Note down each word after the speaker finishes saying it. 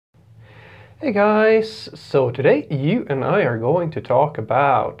Hey guys, so today you and I are going to talk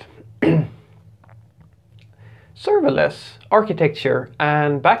about serverless architecture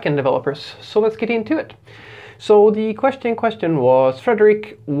and backend developers. So let's get into it. So the question was,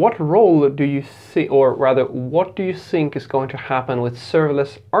 Frederick, what role do you think, or rather, what do you think is going to happen with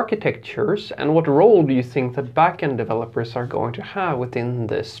serverless architectures, and what role do you think that backend developers are going to have within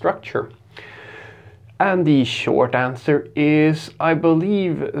this structure? And the short answer is, I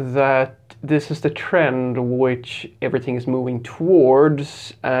believe that this is the trend which everything is moving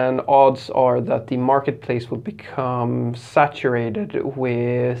towards, and odds are that the marketplace will become saturated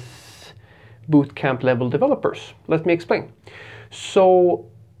with bootcamp level developers. Let me explain. So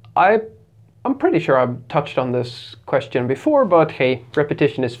I'm pretty sure I've touched on this question before, but hey,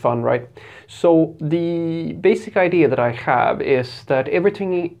 repetition is fun, right? So the basic idea that I have is that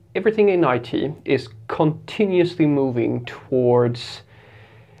everything in IT is continuously moving towards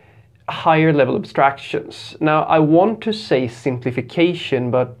higher level abstractions. Now, I want to say simplification,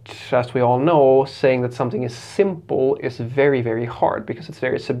 but as we all know, saying that something is simple is very, very hard because it's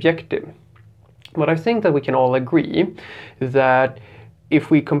very subjective. But I think that we can all agree that if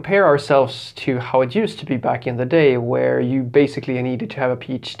we compare ourselves to how it used to be back in the day, where you basically needed to have a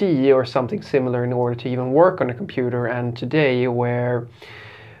PhD or something similar in order to even work on a computer, and today where,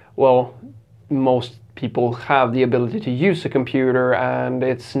 well, most people have the ability to use a computer, and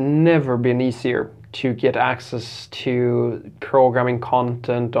it's never been easier to get access to programming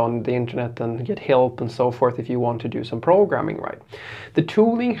content on the internet and get help and so forth if you want to do some programming, right? The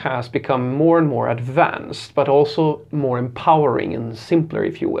tooling has become more and more advanced, but also more empowering and simpler,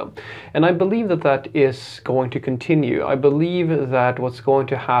 if you will. And I believe that that is going to continue. I believe that what's going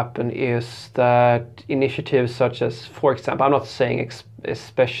to happen is that initiatives such as, for example, I'm not saying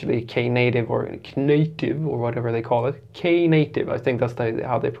especially Knative or Knative or whatever they call it, Knative, I think that's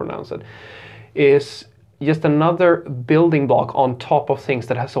how they pronounce it, is just another building block on top of things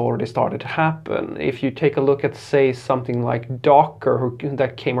that has already started to happen. If you take a look at, say, something like Docker,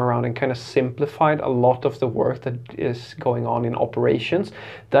 that came around and kind of simplified a lot of the work that is going on in operations,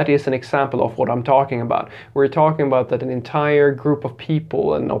 that is an example of what I'm talking about. We're talking about that an entire group of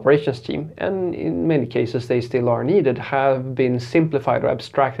people, an operations team, and in many cases they still are needed, have been simplified or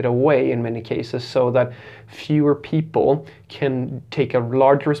abstracted away in many cases so that fewer people can take a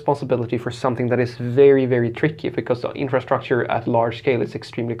larger responsibility for something that is very, very tricky, because the infrastructure at large scale is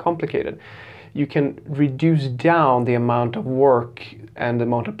extremely complicated. You can reduce down the amount of work and the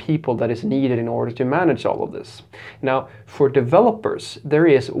amount of people that is needed in order to manage all of this. Now, for developers, there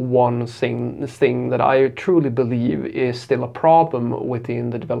is one thing that I truly believe is still a problem within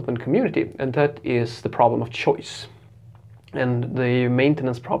the development community, and that is the problem of choice and the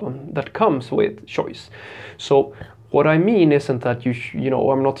maintenance problem that comes with choice. So what I mean isn't that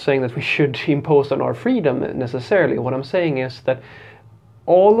I'm not saying that we should impose on our freedom necessarily. What I'm saying is that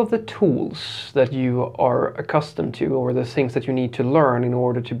all of the tools that you are accustomed to, or the things that you need to learn in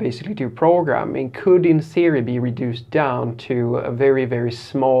order to basically do programming, could in theory be reduced down to a very, very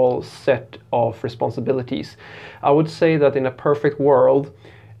small set of responsibilities. I would say that in a perfect world,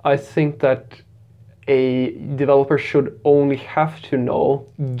 I think that a developer should only have to know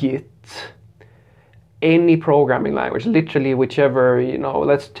Git, any programming language, literally whichever,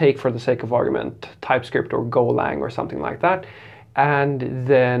 let's take for the sake of argument, TypeScript or Golang or something like that, and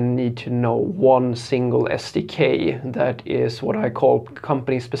then need to know one single SDK that is what I call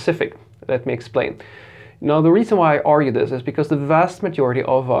company specific. Let me explain. Now, the reason why I argue this is because the vast majority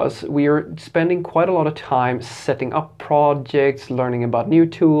of us, we are spending quite a lot of time setting up projects, learning about new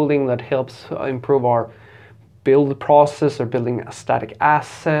tooling that helps improve our build process, or building static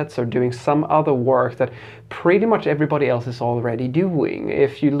assets, or doing some other work that pretty much everybody else is already doing.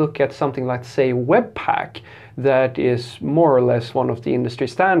 If you look at something like, say, Webpack, that is more or less one of the industry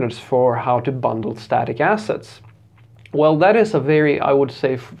standards for how to bundle static assets. Well, that is a very, I would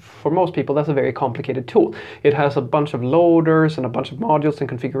say, for most people, that's a very complicated tool. It has a bunch of loaders and a bunch of modules and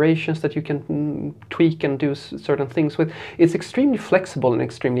configurations that you can tweak and do certain things with. It's extremely flexible and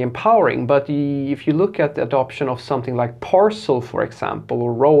extremely empowering, but if you look at the adoption of something like Parcel, for example,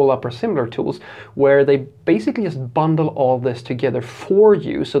 or Rollup or similar tools, where they basically just bundle all this together for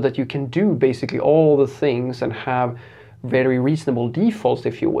you so that you can do basically all the things and have very reasonable defaults,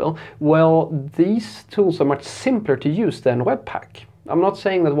 if you will, well, these tools are much simpler to use than Webpack. I'm not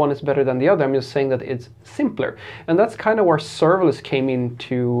saying that one is better than the other, I'm just saying that it's simpler. And that's kind of where serverless came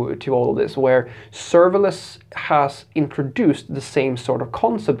into all of this, where serverless has introduced the same sort of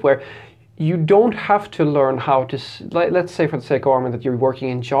concept where you don't have to learn how to, let's say for the sake of argument that you're working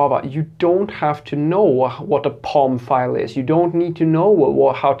in Java, you don't have to know what a POM file is. You don't need to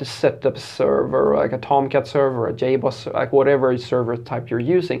know how to set up a server, like a Tomcat server, a JBoss, like whatever server type you're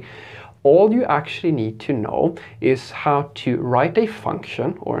using. All you actually need to know is how to write a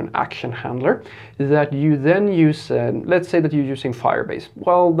function or an action handler that you then use. Let's say that you're using Firebase.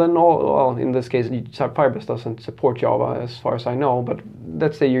 Well, then in this case, Firebase doesn't support Java as far as I know, but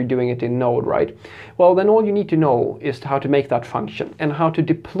let's say you're doing it in Node, right? Well, then all you need to know is how to make that function and how to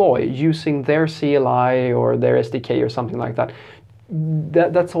deploy using their CLI or their SDK or something like that.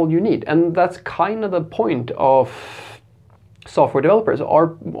 That's all you need. And that's kind of the point of software developers.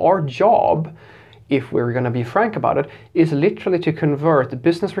 Our job, if we're going to be frank about it, is literally to convert the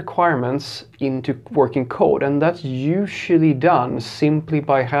business requirements into working code, and that's usually done simply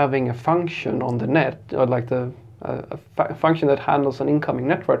by having a function on the net, or like a function that handles an incoming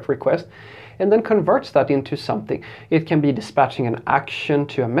network request and then converts that into something. It can be dispatching an action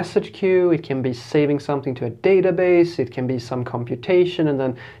to a message queue, it can be saving something to a database, it can be some computation, and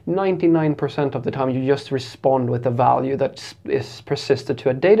then 99% of the time you just respond with a value that is persisted to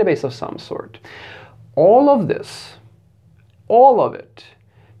a database of some sort. All of this, all of it,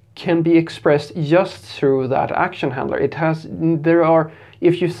 can be expressed just through that action handler.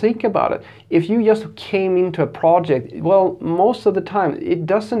 If you think about it, if you just came into a project, well, most of the time it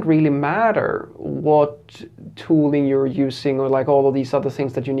doesn't really matter what tooling you're using or like all of these other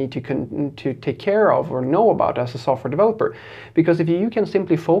things that you need to take care of or know about as a software developer. Because if you can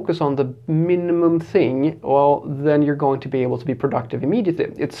simply focus on the minimum thing, well, then you're going to be able to be productive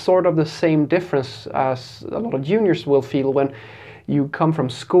immediately. It's sort of the same difference as a lot of juniors will feel when you come from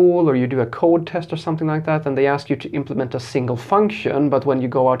school or you do a code test or something like that, and they ask you to implement a single function, but when you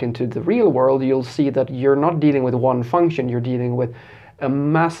go out into the real world, you'll see that you're not dealing with one function, you're dealing with a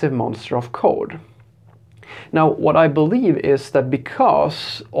massive monster of code. Now, what I believe is that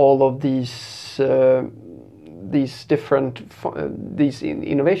because all of these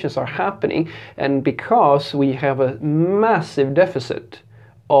innovations are happening, and because we have a massive deficit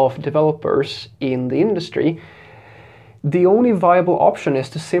of developers in the industry, the only viable option is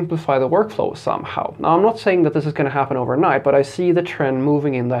to simplify the workflow somehow. Now, I'm not saying that this is going to happen overnight, but I see the trend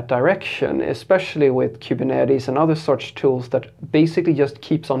moving in that direction, especially with Kubernetes and other such tools that basically just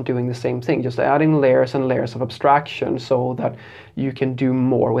keeps on doing the same thing, just adding layers and layers of abstraction so that you can do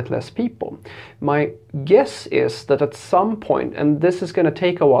more with less people. My guess is that at some point, and this is going to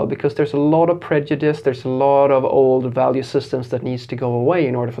take a while because there's a lot of prejudice, there's a lot of old value systems that needs to go away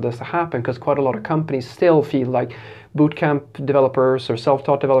in order for this to happen, because quite a lot of companies still feel like bootcamp developers or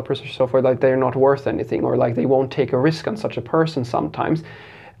self-taught developers or so forth, like they're not worth anything, or like they won't take a risk on such a person sometimes,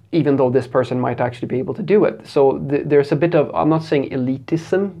 even though this person might actually be able to do it. So there's a bit of, I'm not saying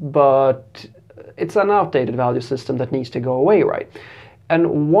elitism, but it's an outdated value system that needs to go away, right?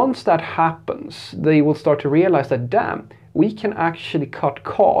 And once that happens, they will start to realize that, damn, we can actually cut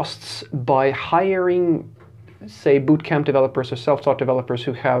costs by hiring, say, bootcamp developers or self-taught developers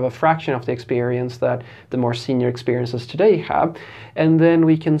who have a fraction of the experience that the more senior experiences today have. And then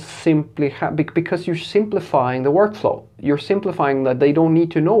we can simply have, because you're simplifying the workflow, you're simplifying that they don't need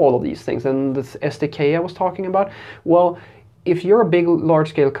to know all of these things. And this SDK I was talking about, well, if you're a big,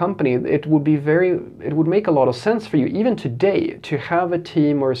 large-scale company, it would make a lot of sense for you, even today, to have a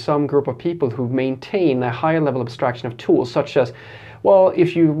team or some group of people who maintain a higher level abstraction of tools, such as, well,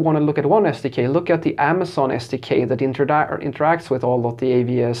 if you want to look at one SDK, look at the Amazon SDK that interacts with all of the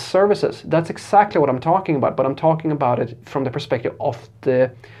AWS services. That's exactly what I'm talking about, but I'm talking about it from the perspective of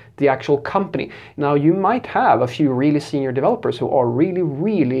the actual company. Now, you might have a few really senior developers who are really,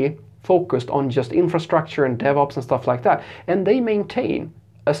 really focused on just infrastructure and DevOps and stuff like that, and they maintain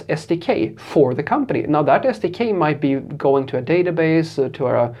a SDK for the company. Now, that SDK might be going to a database, to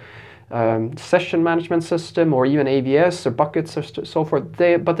a session management system, or even AVS or buckets or so forth.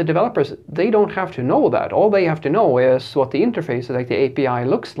 But the developers, they don't have to know that. All they have to know is what the interface, like the API,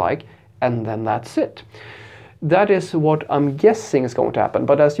 looks like, and then that's it. That is what I'm guessing is going to happen.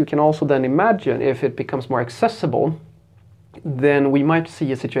 But as you can also then imagine, if it becomes more accessible, then we might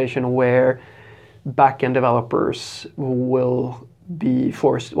see a situation where backend developers will be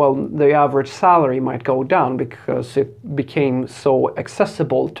forced, well, the average salary might go down because it became so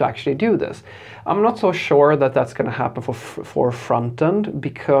accessible to actually do this. I'm not so sure that that's going to happen for front end,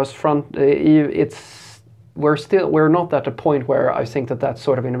 because we're not at a point where I think that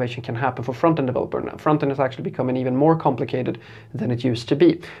sort of innovation can happen for front end developer now. Front end is actually becoming even more complicated than it used to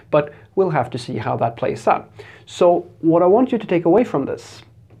be, but we'll have to see how that plays out. So what I want you to take away from this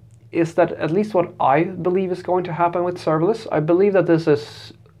is that at least what I believe is going to happen with serverless, I believe that this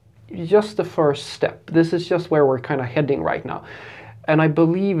is just the first step. This is just where we're kind of heading right now. And I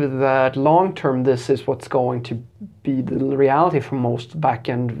believe that long term, this is what's going to be the reality for most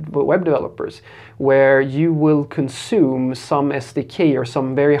backend web developers, where you will consume some SDK or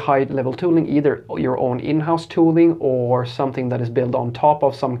some very high level tooling, either your own in-house tooling or something that is built on top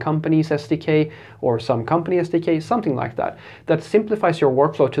of some company's SDK or some company SDK, something like that, that simplifies your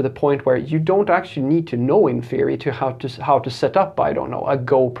workflow to the point where you don't actually need to know in theory to how to set up, I don't know, a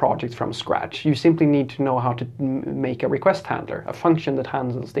Go project from scratch. You simply need to know how to make a request handler, a function that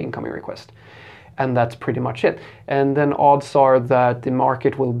handles the incoming request. And that's pretty much it. And then odds are that the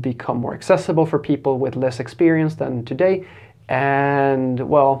market will become more accessible for people with less experience than today. And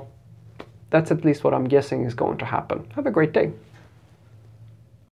well, that's at least what I'm guessing is going to happen. Have a great day.